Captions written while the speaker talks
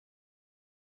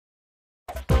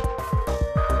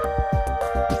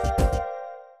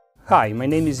Hi, my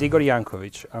name is Igor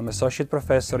Jankovic. I'm Associate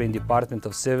Professor in Department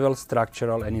of Civil,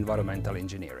 Structural and Environmental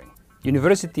Engineering.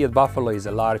 University at Buffalo is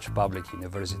a large public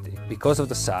university. Because of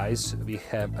the size, we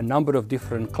have a number of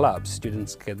different clubs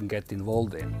students can get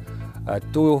involved in.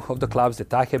 Two of the clubs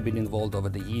that I have been involved over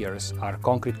the years are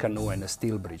Concrete Canoe and a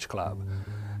Steel Bridge Club.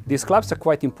 These clubs are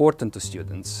quite important to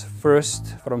students.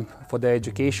 First, for their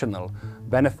educational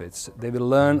benefits, they will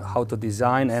learn how to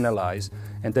design, analyze,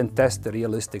 and then test the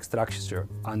realistic structure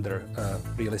under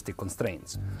realistic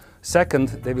constraints. Second,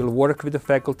 they will work with the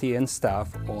faculty and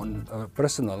staff on a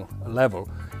personal level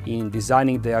in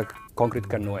designing their concrete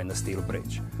canoe and a steel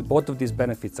bridge. Both of these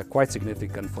benefits are quite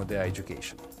significant for their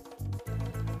education.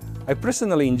 I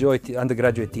personally enjoy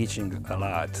undergraduate teaching a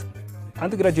lot.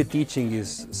 Undergraduate teaching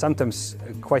is sometimes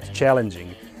quite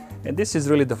challenging, and this is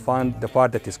really the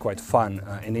part that is quite fun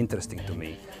and interesting to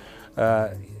me.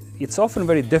 It's often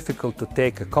very difficult to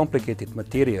take a complicated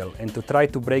material and to try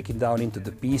to break it down into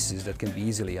the pieces that can be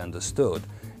easily understood,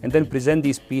 and then present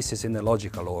these pieces in a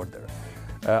logical order.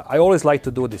 I always like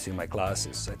to do this in my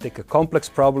classes. I take a complex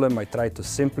problem, I try to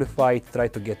simplify it, try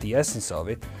to get the essence of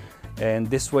it, and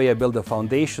this way I build the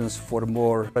foundations for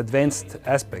more advanced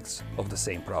aspects of the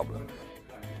same problem.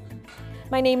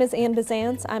 My name is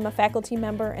Bisantz. I'm a faculty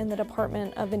member in the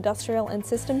Department of Industrial and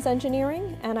Systems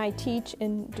Engineering, and I teach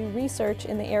and do research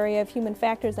in the area of human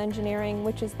factors engineering,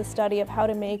 which is the study of how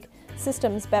to make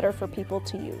systems better for people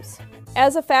to use.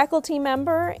 As a faculty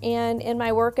member and in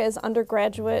my work as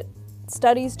undergraduate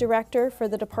studies director for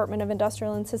the Department of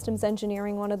Industrial and Systems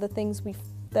Engineering, one of the things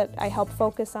that I help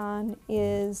focus on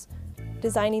is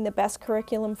designing the best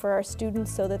curriculum for our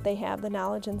students so that they have the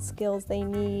knowledge and skills they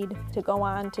need to go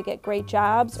on to get great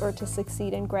jobs or to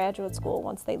succeed in graduate school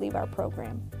once they leave our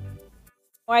program.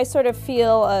 I sort of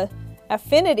feel an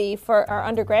affinity for our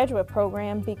undergraduate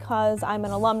program because I'm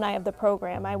an alumni of the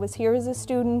program. I was here as a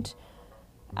student.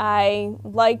 I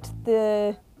liked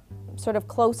the sort of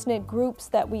close-knit groups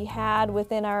that we had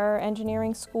within our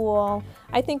engineering school.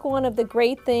 I think one of the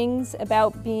great things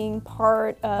about being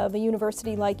part of a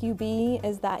university like UB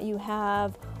is that you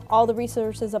have all the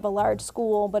resources of a large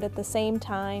school, but at the same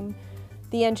time,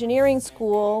 the engineering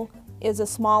school is a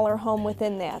smaller home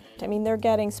within that. I mean, they're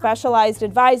getting specialized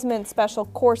advisement, special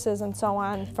courses, and so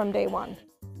on from day one.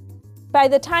 By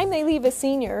the time they leave as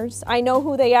seniors, I know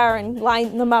who they are and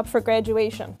line them up for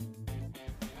graduation.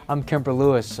 I'm Kemper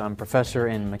Lewis. I'm professor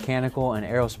in mechanical and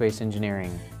aerospace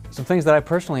engineering. Some things that I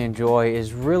personally enjoy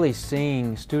is really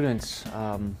seeing students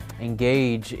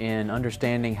engage in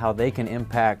understanding how they can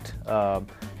impact not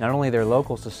only their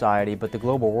local society but the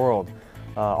global world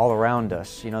all around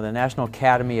us. You know, the National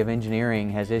Academy of Engineering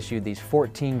has issued these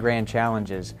 14 grand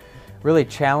challenges, really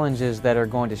challenges that are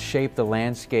going to shape the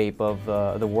landscape of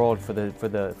the world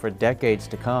for decades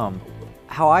to come.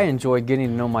 How I enjoy getting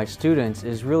to know my students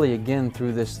is really, again,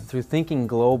 through thinking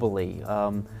globally.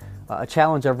 A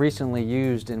challenge I've recently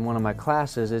used in one of my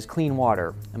classes is clean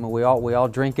water. I mean, we all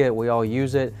drink it, we all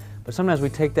use it, but sometimes we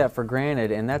take that for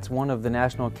granted, and that's one of the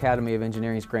National Academy of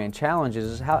Engineering's grand challenges,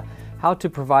 is how to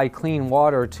provide clean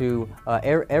water to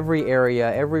every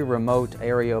area, every remote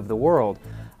area of the world.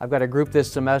 I've got a group this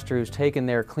semester who's taken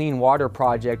their clean water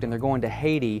project and they're going to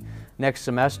Haiti next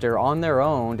semester on their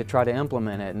own to try to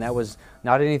implement it. And that was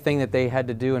not anything that they had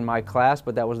to do in my class,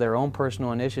 but that was their own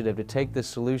personal initiative to take this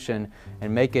solution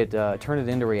and make it, turn it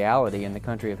into reality in the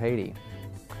country of Haiti.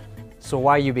 So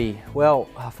why UB? Well,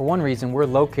 for one reason, we're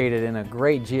located in a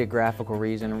great geographical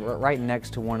region right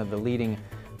next to one of the leading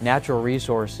natural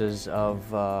resources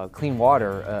of clean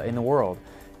water in the world.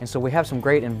 And so we have some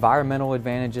great environmental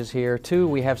advantages here. Two,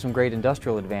 we have some great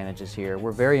industrial advantages here.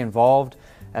 We're very involved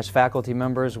as faculty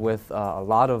members with a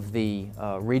lot of the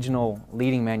regional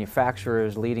leading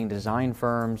manufacturers, leading design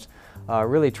firms,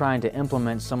 really trying to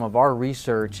implement some of our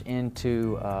research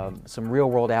into some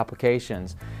real-world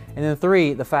applications. And then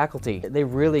three, the faculty. They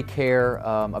really care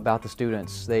about the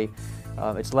students.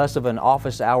 It's less of an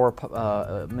office hour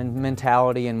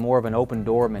mentality and more of an open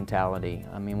door mentality.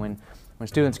 I mean, when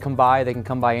students come by, they can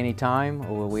come by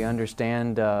anytime. We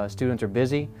understand students are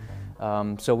busy.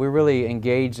 So we're really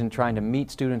engaged in trying to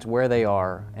meet students where they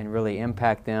are and really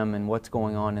impact them and what's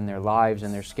going on in their lives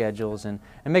and their schedules and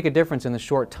make a difference in the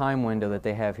short time window that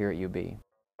they have here at UB.